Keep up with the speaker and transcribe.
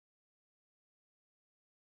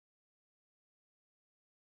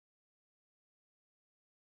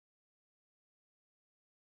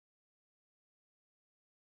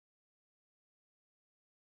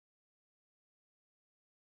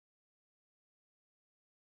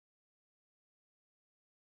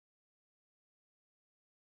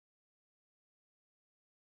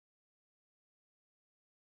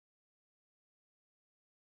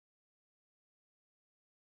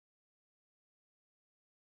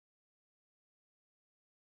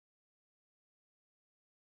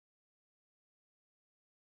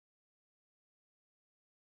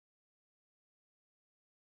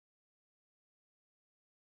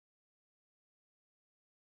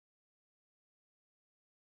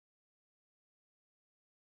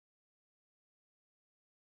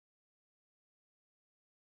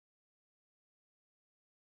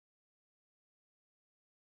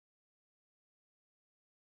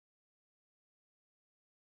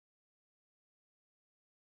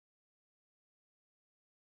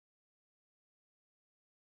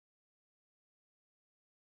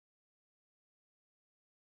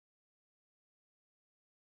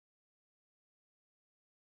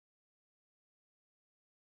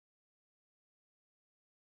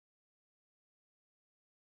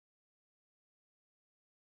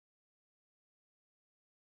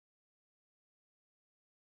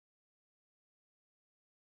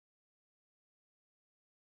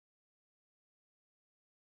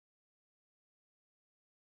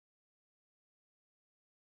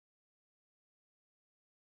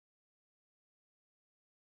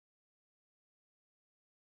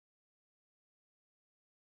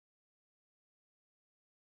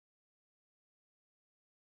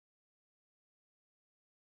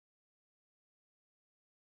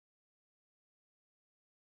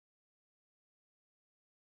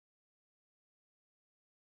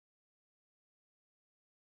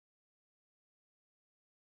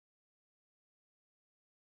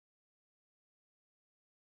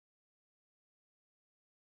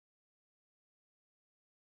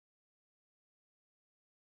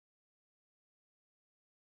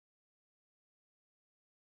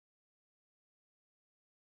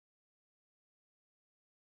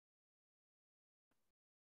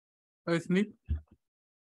Smith.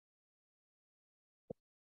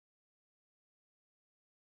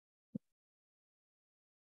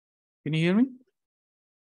 Can you hear me?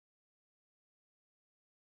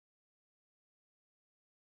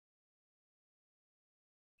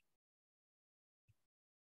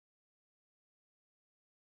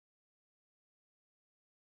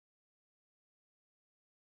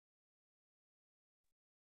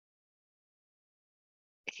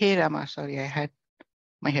 Hey Rama, sorry, I had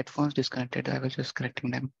my headphones disconnected. I was just connecting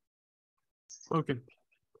them. Okay.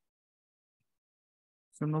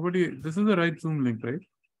 So nobody, this is the right Zoom link, right?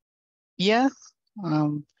 Yeah,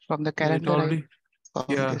 from the It calendar I already, found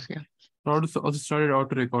yeah. this. Yeah. Also started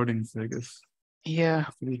auto recordings, I guess. Yeah.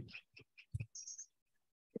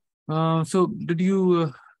 So did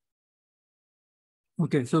you,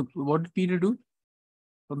 okay, so what did Peter do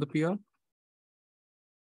on the PR?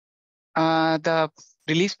 The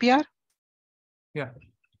release PR. Yeah.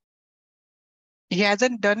 He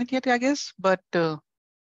hasn't done it yet, I guess. But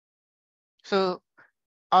so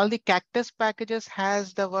all the Cactus packages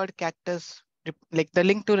has the word Cactus, like the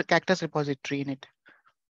link to the Cactus repository in it.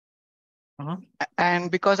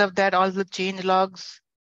 And because of that, all the change logs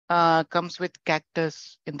comes with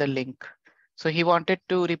Cactus in the link. So he wanted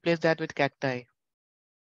to replace that with Cacti.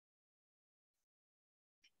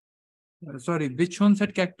 Sorry, which one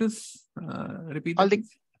said Cactus? Repeat All that, the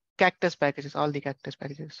please. Cactus packages, all the Cactus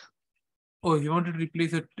packages. Oh, you wanted to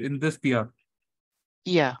replace it in this PR?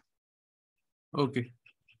 Yeah. Okay.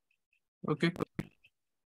 Okay.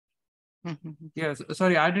 Mm-hmm. Yes.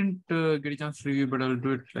 Sorry, I didn't get a chance to review, but I'll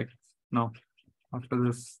do it like now after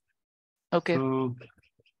this. Okay. So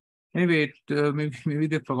anyway, maybe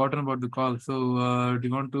they've forgotten about the call. So do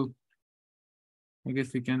you want to? I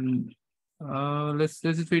guess we can. Let's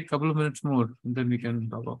just wait a couple of minutes more, and then we can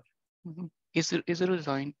talk about. Mm-hmm.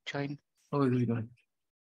 Isuru join. Oh, is it going?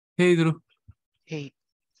 Hey, Dhru. Hey.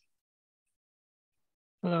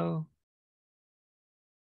 Hello.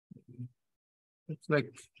 It's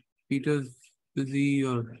like Peter's busy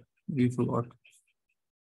or we forgot.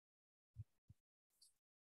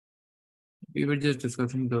 We were just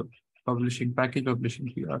discussing the package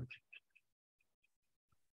publishing PR.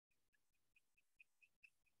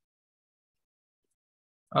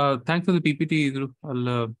 Thanks for the PPT,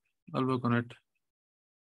 Dhru. I'll work on it.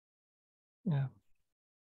 Yeah.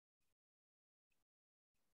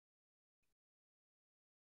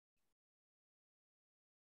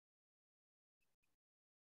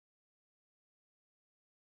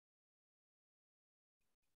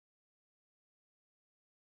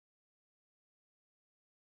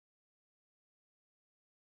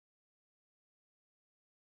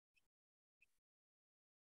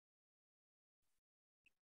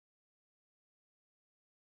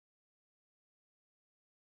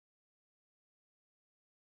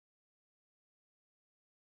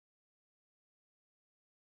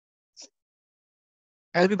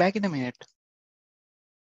 I'll be back in a minute.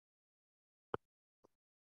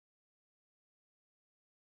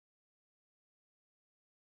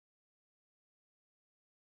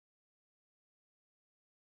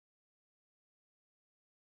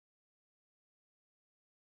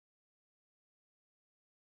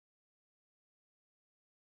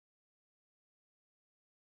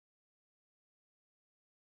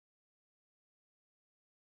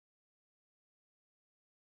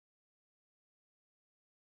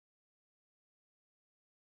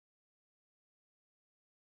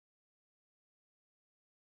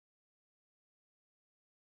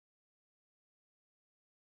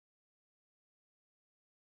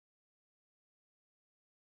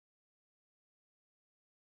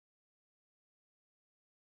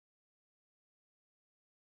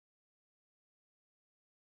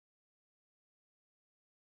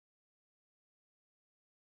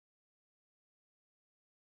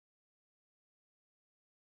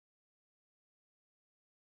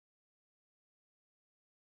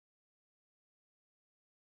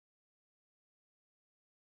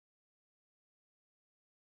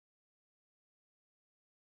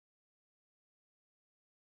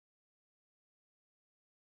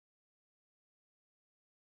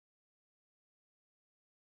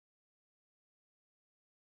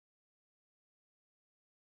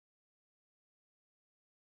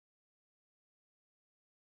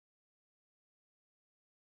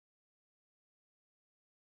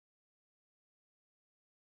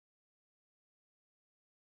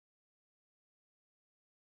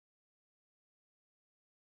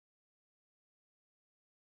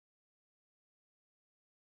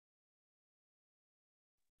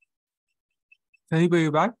 Anybody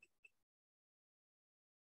back?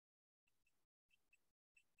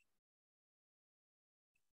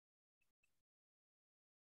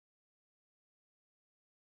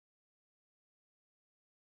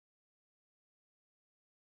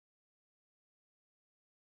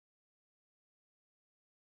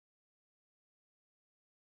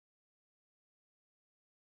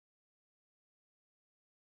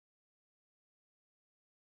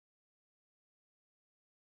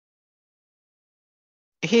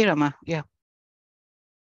 Hey, Rama. Yeah.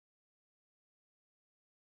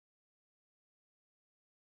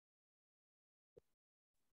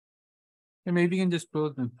 Yeah, maybe you can just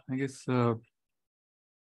close them. I guess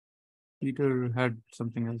Peter had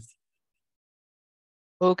something else.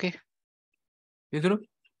 Okay. Pedro,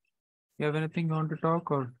 you have anything you want to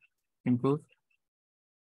talk or can close?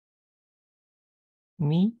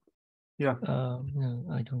 Me? Yeah. No,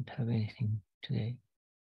 I don't have anything today.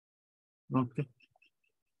 Okay.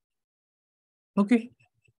 Okay.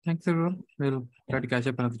 Thanks, everyone. We'll try to catch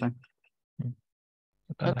up another time.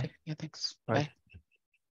 Bye-bye. Okay. Yeah, thanks. Bye. Bye.